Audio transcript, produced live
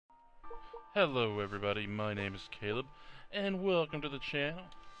Hello everybody, my name is Caleb, and welcome to the channel.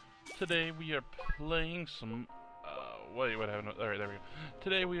 Today we are playing some, wait, what happened? Alright, there we go.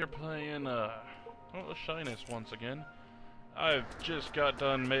 Today we are playing, Shyness once again. I've just got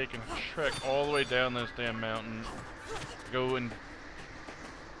done making a trek all the way down this damn mountain, go and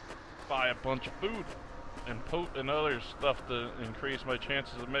buy a bunch of food, and other stuff to increase my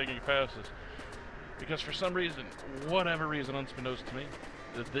chances of making it past this. Because for some reason, whatever reason unbeknownst to me,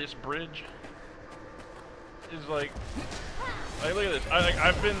 this bridge is like look at this. I'm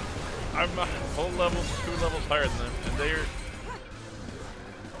a whole level, 2 levels higher than them, and they're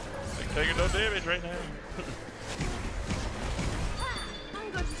like taking no damage right now.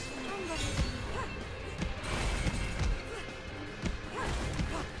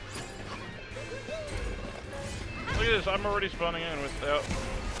 Look at this, I'm already spawning in without.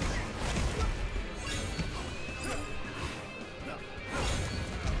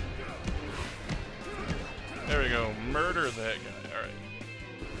 There we go. Murder that guy. Alright.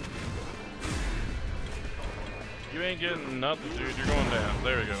 You ain't getting nothing, dude. You're going down.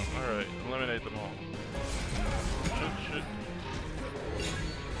 There we go. Alright. Eliminate them all. Shit.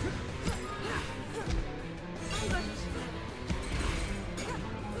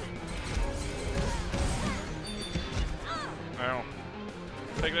 Ow.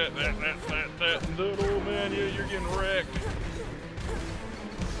 Take that. Little man, yeah, you're getting wrecked.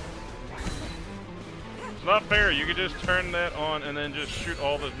 It's not fair, you could just turn that on and then just shoot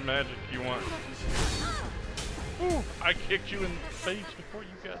all the magic you want. Ooh, I kicked you in the face before you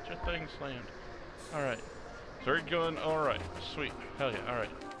got your thing slammed. Alright. So we're going, alright, sweet. Hell yeah,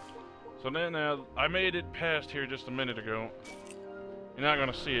 alright. So then I made it past here just a minute ago. You're not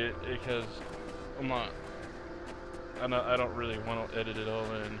gonna see it because I don't really want to edit it all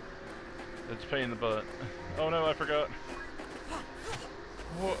in. It's a pain in the butt. Oh no, I forgot.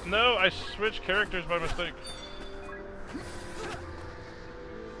 Well, no, I switched characters by mistake.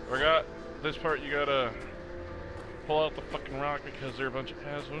 Forgot this part. You gotta pull out the fucking rock because they're a bunch of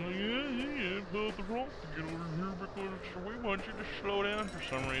assholes. Yeah, pull out the rock to get over here because we want you to slow down for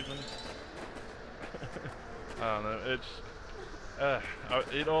some reason. I don't know. It's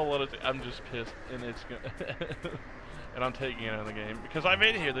I'm just pissed, and it's gonna and I'm taking it out of the game because I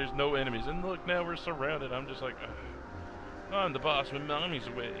made it here. There's no enemies, and look, now we're surrounded. I'm just like. I'm the boss when mommy's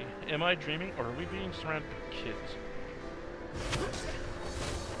away. Am I dreaming, or are we being surrounded by kids?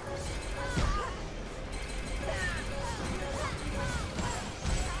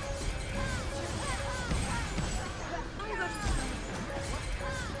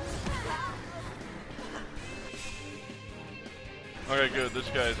 Okay, good. This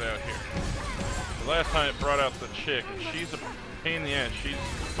guy's out here. The last time it brought out the chick, and she's a pain in the ass. She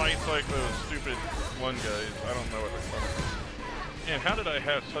fights like those stupid one guys. I don't know what they're called. Man, how did I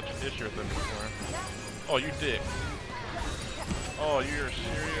have such an issue with them before? Oh, you dick. Oh, you're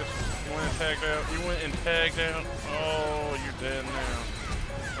serious? You went and tagged out? You went and tagged out? Oh, you're dead now.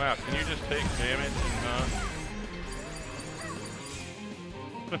 Wow, can you just take damage and not?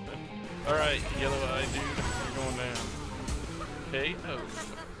 Alright, yellow eye dude, you're going down. KO.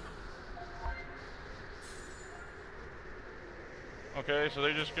 Okay, so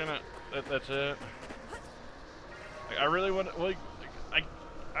they're just gonna... That's it. I really want to... Like,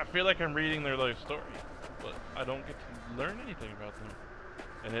 I feel like I'm reading their life story, but I don't get to learn anything about them,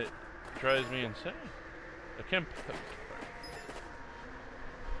 and it drives me insane. I can't.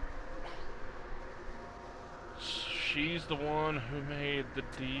 She's the one who made the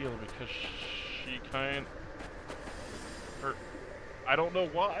deal because she I don't know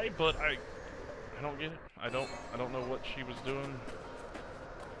why, but I don't get it. I don't know what she was doing.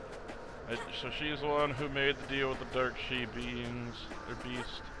 So she's the one who made the deal with the Dark She beings, or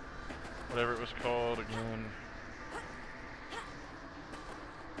beast, whatever it was called again.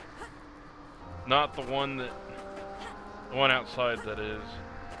 Not the one outside, that is.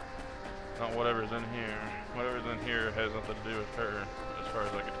 Not whatever's in here. Whatever's in here has nothing to do with her, as far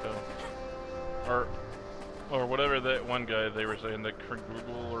as I can tell. Or whatever that one guy they were saying, the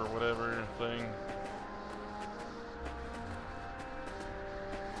Google or whatever thing.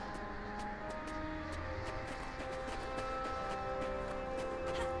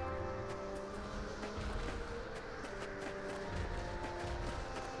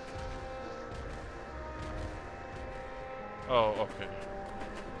 Oh, okay.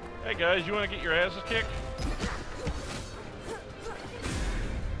 Hey guys, you want to get your asses kicked?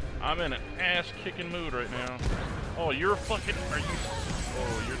 I'm in an ass-kicking mood right now. Oh, you're fucking... Are you...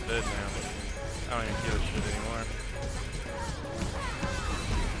 Oh, you're dead now. I don't even give a shit anymore.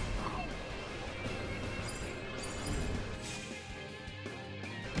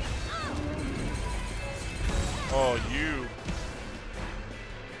 Oh,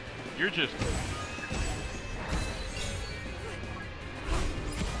 you're just...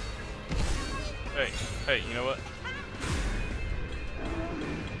 Hey, you know what?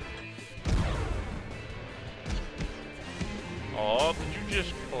 Aw, did you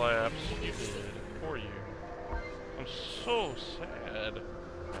just collapse? You did. Poor you. I'm so sad.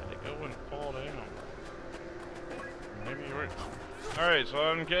 I had to go and fall down. Maybe you were... Alright, so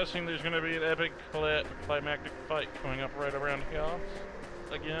I'm guessing there's gonna be an epic climactic fight coming up right around here.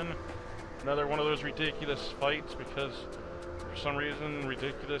 Again. Another one of those ridiculous fights because for some reason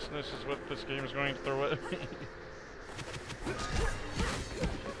ridiculousness is what this game is going to throw at me.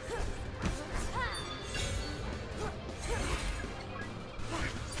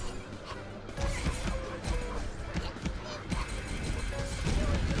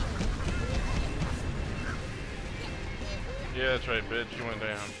 Yeah, that's right, bitch. You went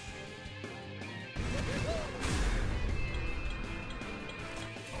down.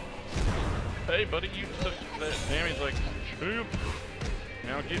 Hey, buddy, you took that damage like champ.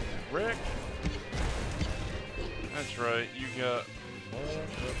 Now get wrecked. That's right, you got...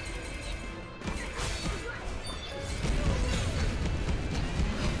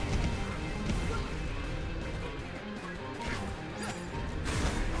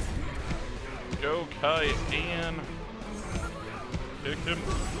 Go, Kai, and... Kick him.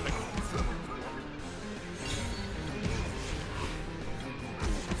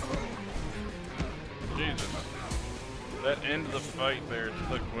 Jesus. That end of the fight there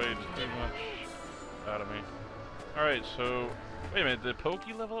took way too much out of me. Alright, so... Wait a minute, did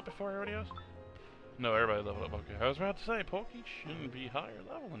Pokey level up before everybody else? No, everybody leveled up. Okay, I was about to say, Pokey shouldn't be higher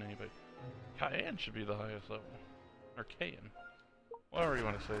level than anybody. Cayenne should be the highest level. Or Cayenne. Whatever you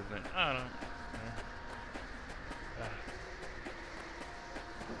want to say his name. I don't know.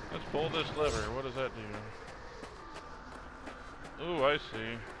 Let's pull this lever. What does that do? Ooh, I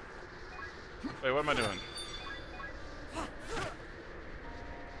see. Wait, what am I doing?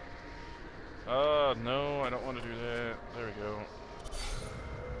 No, I don't want to do that. There we go.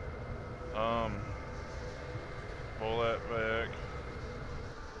 Pull that back.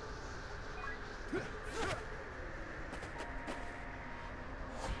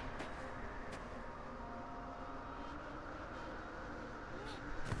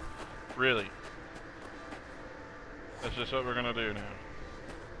 Really? That's just what we're gonna do now.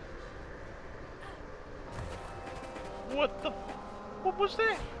 What the? What was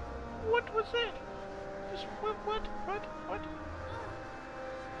that? What was that? Just what?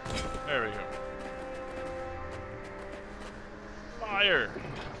 There we go. Fire!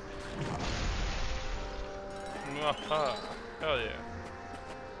 Aha! Hell yeah.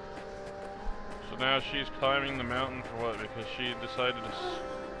 So now she's climbing the mountain for what? Because she decided to...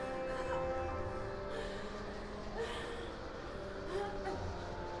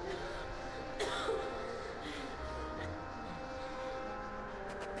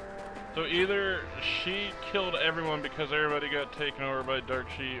 So either she killed everyone because everybody got taken over by Dark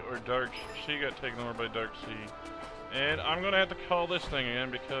She, or she got taken over by Dark Sea. And I'm gonna have to call this thing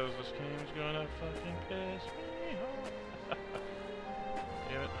again because this game's gonna fucking piss me off.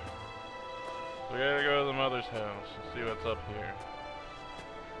 Damn it. So we gotta go to the mother's house and see what's up here.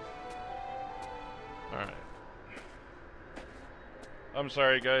 Alright. I'm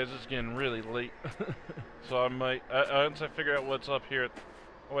sorry guys, it's getting really late. So I might, once I figure out what's up here...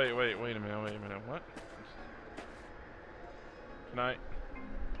 Wait a minute, what? Can I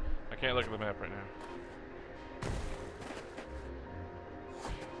can't look at the map right now.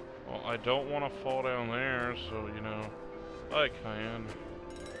 Well, I don't want to fall down there, so, you know, I can.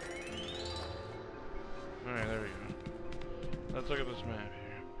 Alright, there we go. Let's look at this map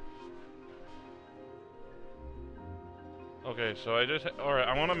here. Okay, so alright,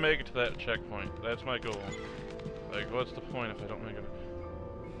 I want to make it to that checkpoint. That's my goal. Like, what's the point if I don't make it?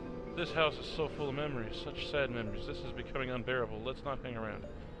 This house is so full of memories, such sad memories. This is becoming unbearable. Let's not hang around.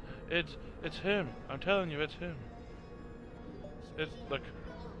 It's him. I'm telling you, it's him. It's like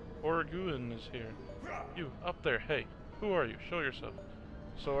Orguin is here. You up there? Hey, who are you? Show yourself.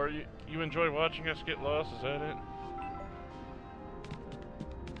 So are you enjoy watching us get lost? Is that it?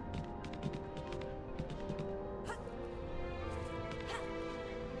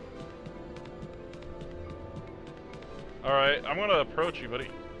 All right, I'm gonna approach you, buddy.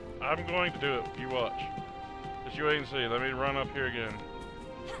 I'm going to do it. You watch. Just you wait and see. Let me run up here again.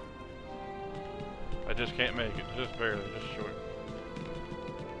 I just can't make it. Just barely. Just short.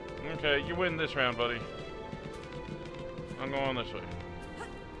 Okay, you win this round, buddy. I'm going this way.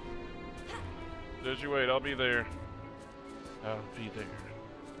 Just you wait. I'll be there. I'll be there.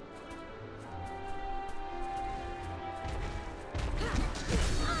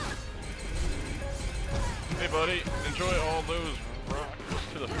 buddy. Enjoy all those rocks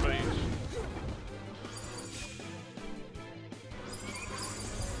to the face.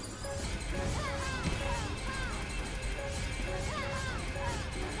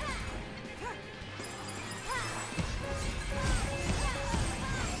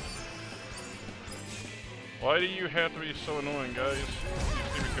 Why do you have to be so annoying, guys? These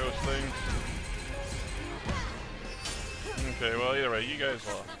stupid ghost things. Okay, well, either way, you guys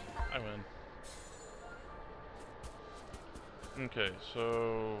lost. I win. Okay,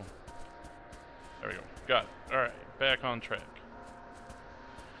 so... There we go. Got it. Alright, back on track.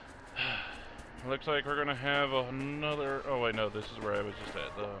 Looks like we're gonna have another... Oh, wait, no, this is where I was just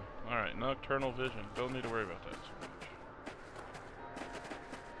at, though. Alright, nocturnal vision. Don't need to worry about that so much.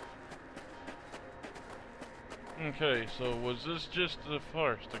 Okay, so was this just a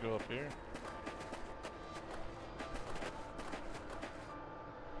farce to go up here?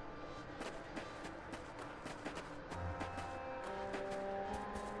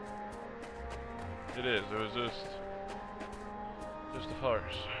 It is. It was just a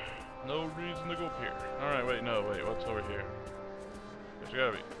farce. No reason to go up here. Alright, wait, no, wait, what's over here? There's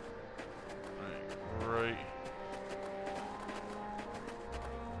gotta be. Right.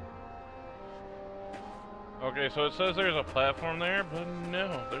 Okay, so it says there's a platform there, but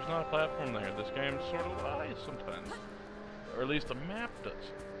no, there's not a platform there. This game sort of lies sometimes. Or at least the map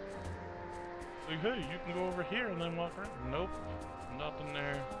does. Like, hey, you can go over here and then walk around. Nope, nothing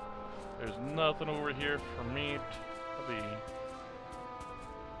there. There's nothing over here for me to be.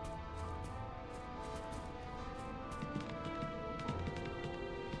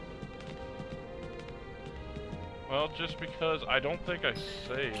 Well, just because I don't think I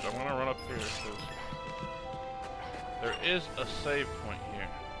saved, I'm gonna run up here because there is a save point here.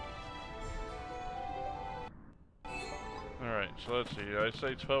 Alright, so let's see. I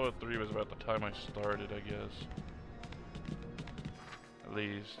say 12:03 was about the time I started, I guess. At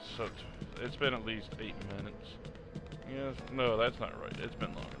least, so it's been at least 8 minutes. Yes, no, that's not right. It's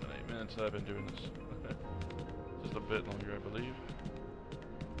been longer than 8 minutes that I've been doing this. Just a bit longer, I believe.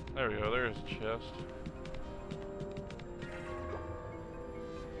 There we go, there's a chest.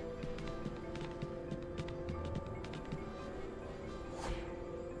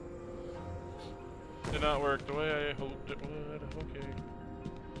 Did not work the way I hoped it would. Okay.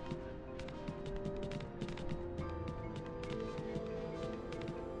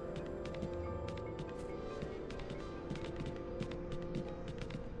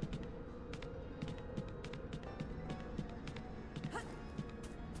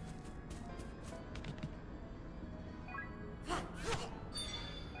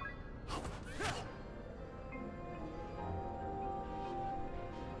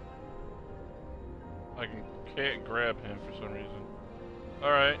 I can't grab him for some reason.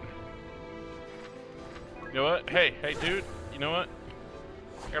 Alright. You know what? Hey, dude. You know what?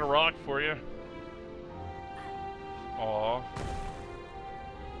 I got a rock for you. Aw.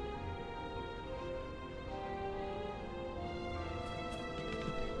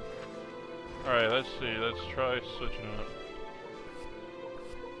 Alright, let's see. Let's try switching it up.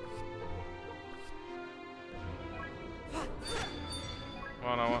 Come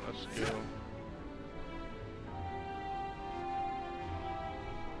on, I want the skill.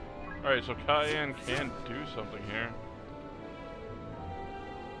 Alright, so Cayenne can do something here.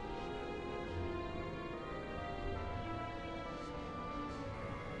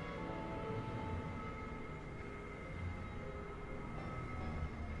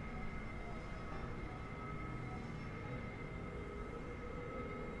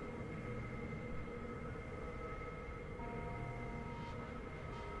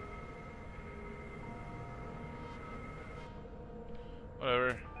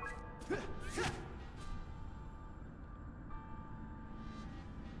 Whatever.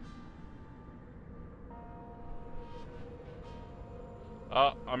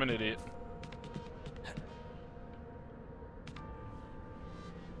 Ah, I'm an idiot.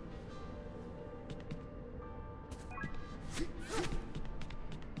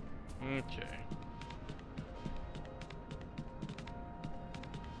 Okay.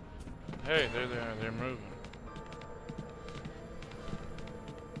 Hey, they're moving.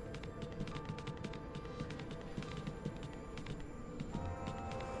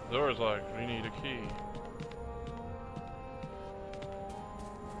 The door's locked. We need a key.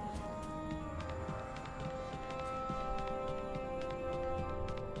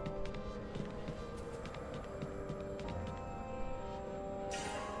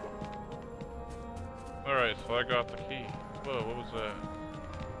 Alright, so I got the key. Whoa, what was that?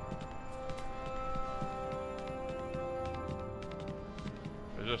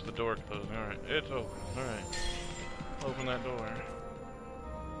 just the door closing. Alright, it's open. Alright. Open that door.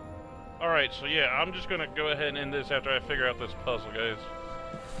 Alright, so yeah, I'm just gonna go ahead and end this after I figure out this puzzle, guys.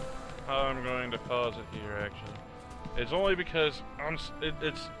 I'm going to pause it here, actually. It's only because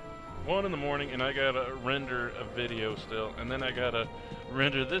it's 1 in the morning and I gotta render a video still, and then I gotta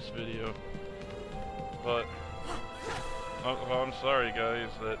render this video. But I'm sorry, guys,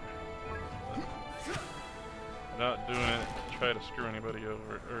 that I'm not doing it to try to screw anybody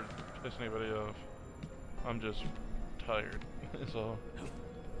over or piss anybody off. I'm just tired. That's all.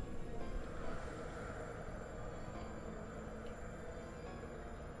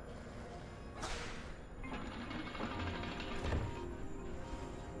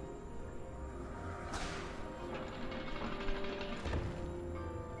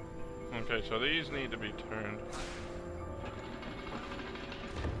 Okay, so these need to be turned.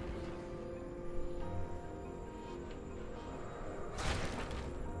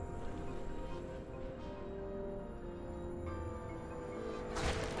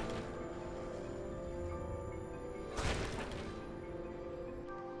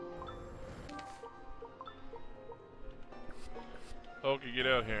 Pokey, get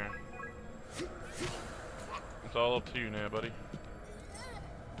out here. It's all up to you now, buddy.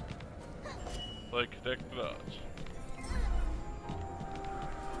 Like, connect the dots.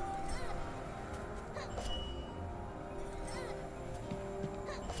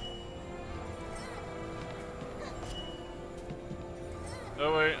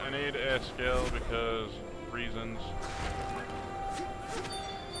 Oh wait, I need S-scale because reasons.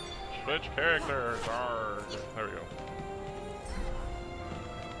 Switch characters. Arrgh. There we go.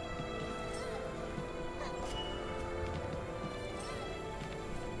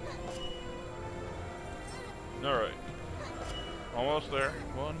 Alright. Almost there.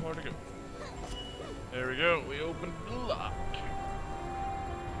 One more to go. There we go. We opened the lock.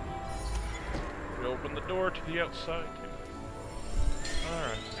 We opened the door to the outside.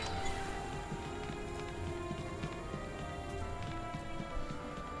 Alright.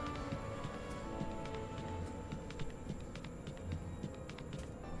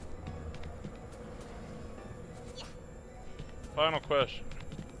 Final question.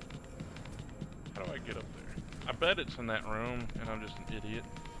 How do I get up there? I bet it's in that room, and I'm just an idiot.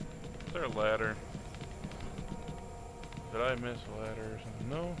 Is there a ladder? Did I miss a ladder or something?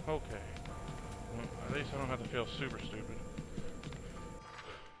 No? Okay. Well, at least I don't have to feel super stupid.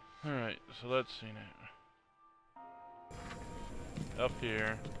 Alright, so let's see now. Up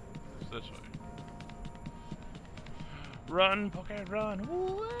here. It's this way. Run, Poké, run!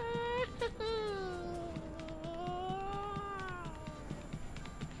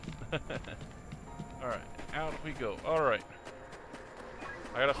 Alright, out we go. Alright.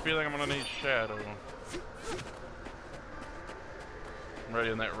 I got a feeling I'm gonna need shadow. I'm ready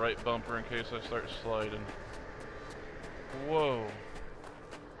on that right bumper in case I start sliding. Whoa.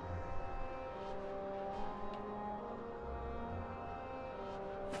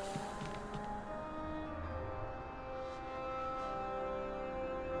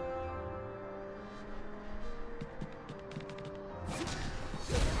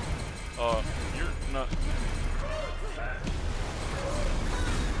 You're not...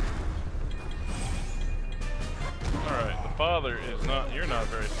 Alright, the father is not... You're not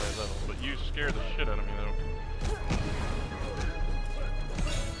very high level, but you scared the shit out of me, though.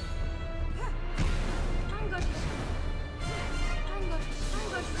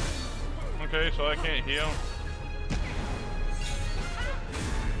 Okay, so I can't heal.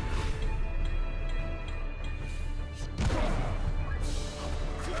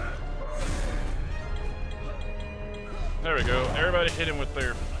 There we go. Everybody hit him with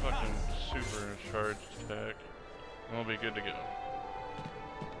their fucking supercharged attack. And we'll be good to go.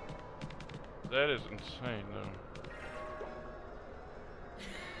 That is insane, though.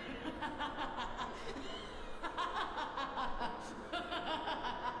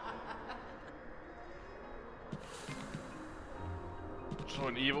 So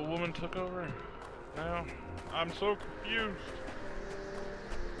an evil woman took over? Now? I'm so confused.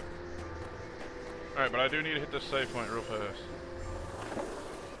 Alright, but I do need to hit this save point real fast.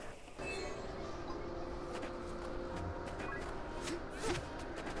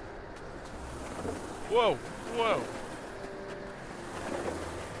 Whoa! Whoa!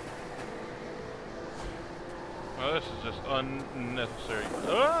 Oh, this is just unnecessary.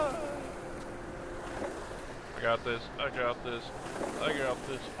 Ah! I got this. I got this. I got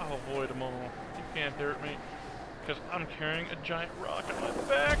this. I'll avoid them all. You can't hurt me. Because I'm carrying a giant rock on my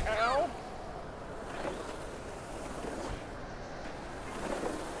back. Ow!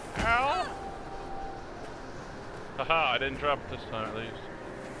 Ow! Haha, I didn't drop it this time at least.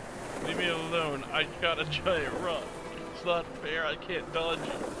 Leave me alone. I got a giant rock. It's not fair. I can't dodge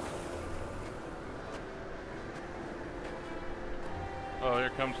it. Oh,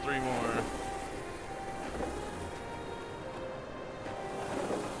 here comes 3 more.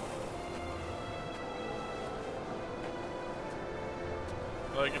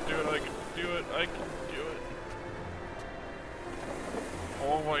 I can do it. I can do it. I can do it.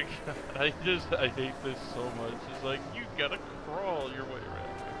 Oh my god. I hate this so much. It's like, you gotta crawl your way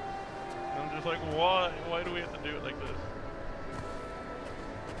around here. And I'm just like, why? Why do we have to do it like this?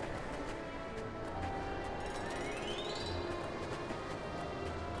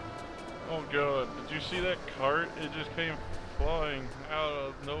 Oh god, did you see that cart? It just came flying out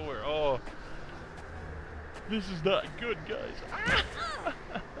of nowhere. Oh. This is not good, guys.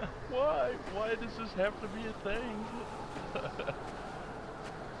 Why? Why does this have to be a thing?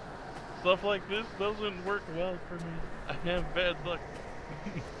 Stuff like this doesn't work well for me. I have bad luck.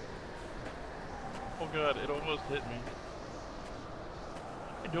 Oh god, it almost hit me.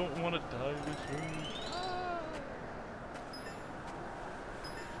 I don't want to die this early.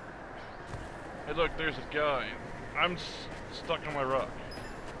 Hey look, there's a guy. I'm stuck on my rock.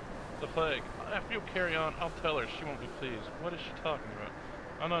 The plague. After you carry on, I'll tell her. She won't be pleased. What is she talking about?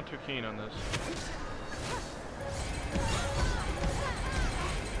 I'm not too keen on this.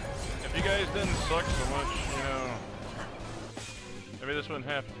 If you guys didn't suck so much, you know, maybe this wouldn't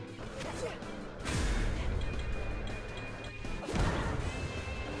happen.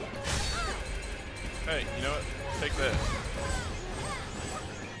 Hey, you know what? Take that.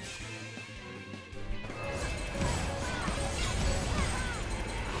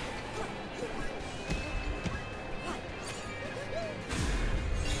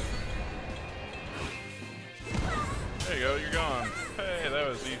 There you go, you're gone. Hey, that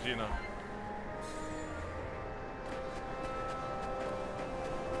was easy enough.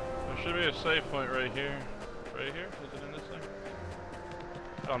 There should be a save point right here. Right here? Is it in this thing?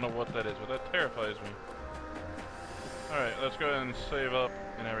 I don't know what that is, but that terrifies me. Alright, let's go ahead and save up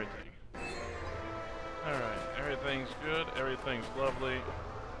and everything. Alright, everything's good, everything's lovely.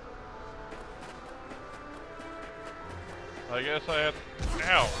 I guess I have...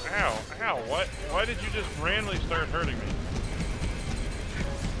 Ow! Ow! Ow! What? Why did you just randomly start hurting me?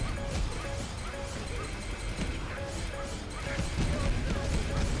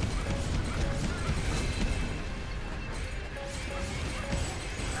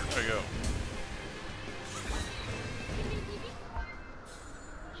 There we go.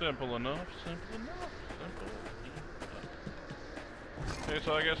 Simple enough, simple enough, simple enough. Okay,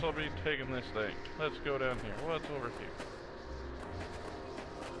 so I guess I'll be taking this thing. Let's go down here. What's over here?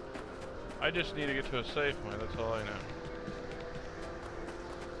 I just need to get to a safe point, that's all I know.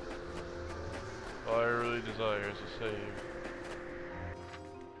 All I really desire is a save.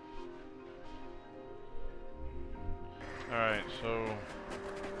 Alright, so...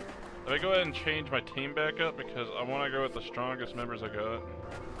 let me go ahead and change my team back up because I want to go with the strongest members I got.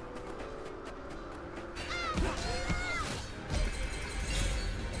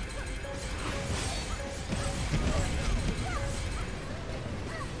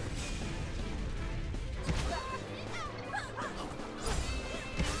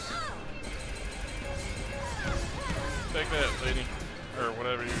 Take that, lady. Or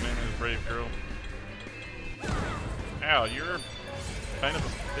whatever your name is, brave girl. Ow, you're kind of a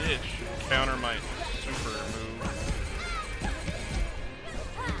bitch. Counter my super move.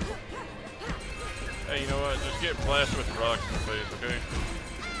 Hey, you know what? Just get blasted with rocks in the face, okay?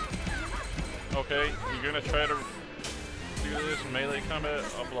 Okay, you're gonna try to do this melee combat?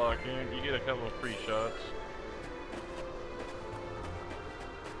 I'll block you. You get a couple of free shots.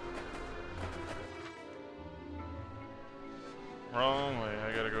 Wrong way,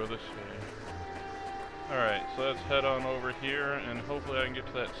 I gotta go this way. Alright, so let's head on over here and hopefully I can get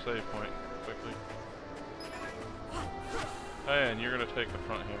to that save point quickly. And you're gonna take the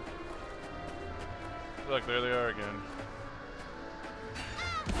front here. Look, there they are again.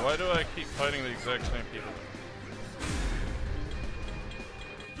 Why do I keep fighting the exact same people?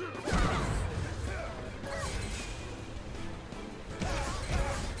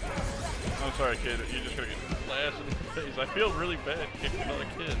 I'm sorry, kid. You're just gonna get blasted in the face. I feel really bad kicking other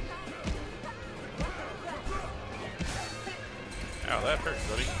kids. Ow, that hurts,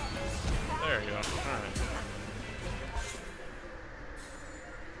 buddy. There you go. Alright.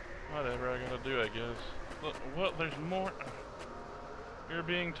 Whatever I gotta do, I guess. Look, what? There's more. You're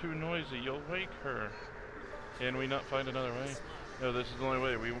being too noisy. You'll wake her. Can we not find another way? No, this is the only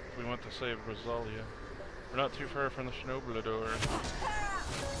way. We want to save Rosalia. We're not too far from the Schnoblador.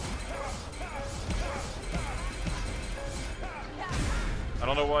 I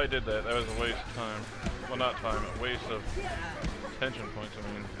don't know why I did that. That was a waste of time. Well, not time, a waste of tension points, I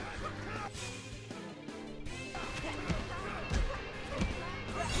mean.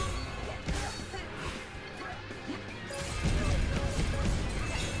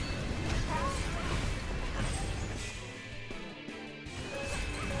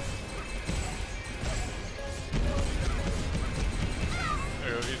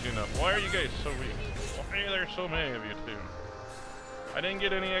 There we go, easy enough. Why are you guys so weak? Why are there so many of you two? I didn't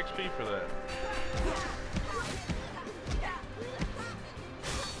get any XP for that.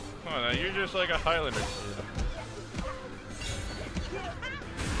 Come on now, you're just like a Highlander kid.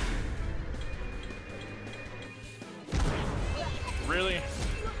 Really?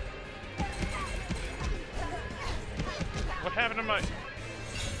 What happened to my...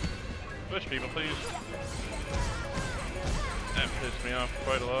 Push people, please. That pissed me off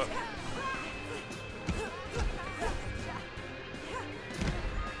quite a lot.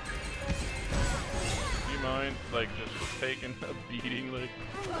 Mind, like, just taking a beating, like,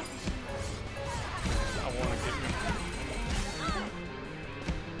 I want to get you.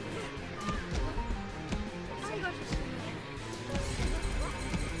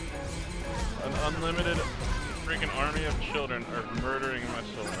 An unlimited freaking army of children are murdering my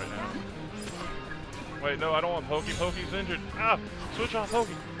soul right now. Wait, no, I don't want Pokey. Pokey's injured. Ah! Switch off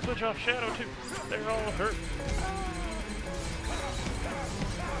Pokey. Switch off Shadow, too. They're all hurt.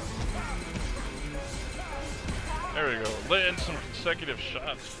 There we go. Land some consecutive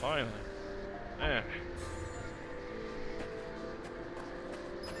shots, finally. Man.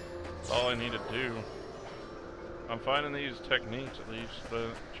 That's all I need to do. I'm finding these techniques, at least,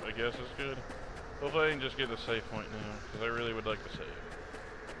 which I guess is good. Hopefully I can just get a save point now, because I really would like to save.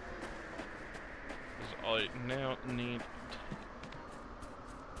 Because all I now need...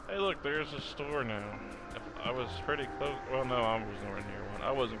 Hey look, there's a store now. I was pretty close... Well, no, I was nowhere near one.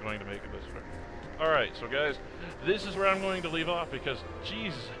 I wasn't going to make it this far. Alright, so guys, this is where I'm going to leave off because,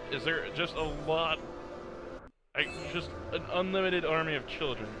 jeez, is there just a lot, just an unlimited army of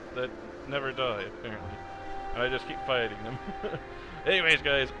children that never die, apparently. And I just keep fighting them. Anyways,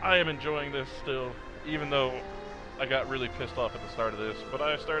 guys, I am enjoying this still, even though I got really pissed off at the start of this, but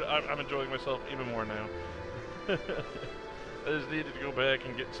I'm enjoying myself even more now. I just needed to go back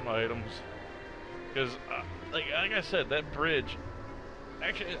and get some items. Because, like I said, that bridge...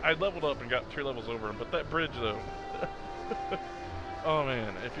 Actually, I leveled up and got 3 levels over him, but that bridge, though... oh,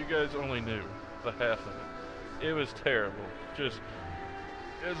 man, if you guys only knew the half of it. It was terrible. Just...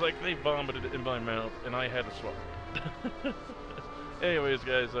 It was like they vomited it in my mouth, and I had to swallow. Anyways,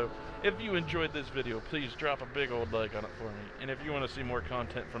 guys, though, if you enjoyed this video, please drop a big old like on it for me. And if you want to see more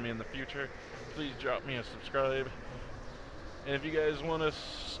content from me in the future, please drop me a subscribe. And if you guys want to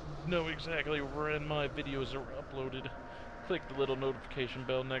know exactly when my videos are uploaded, click the little notification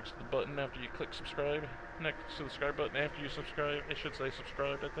bell next to the button after you click subscribe. Next to the subscribe button after you subscribe. It should say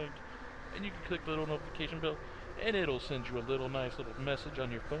subscribed, I think. And you can click the little notification bell, and it'll send you a nice little message on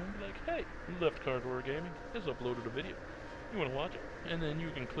your phone, like, hey, LeftCarDoorGaming has uploaded a video. You want to watch it? And then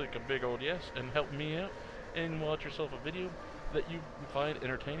you can click a big old yes and help me out and watch yourself a video that you find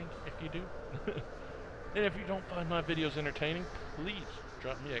entertaining, if you do. And if you don't find my videos entertaining, please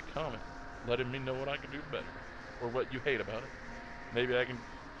drop me a comment letting me know what I can do better. Or what you hate about it. Maybe I can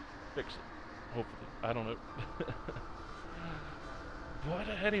fix it. Hopefully. I don't know. But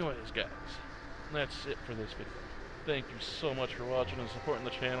anyways, guys, that's it for this video. Thank you so much for watching and supporting the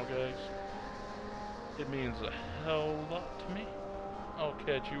channel, guys. It means a hell of a lot to me. I'll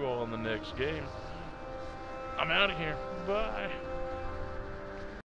catch you all in the next game. I'm out of here. Bye.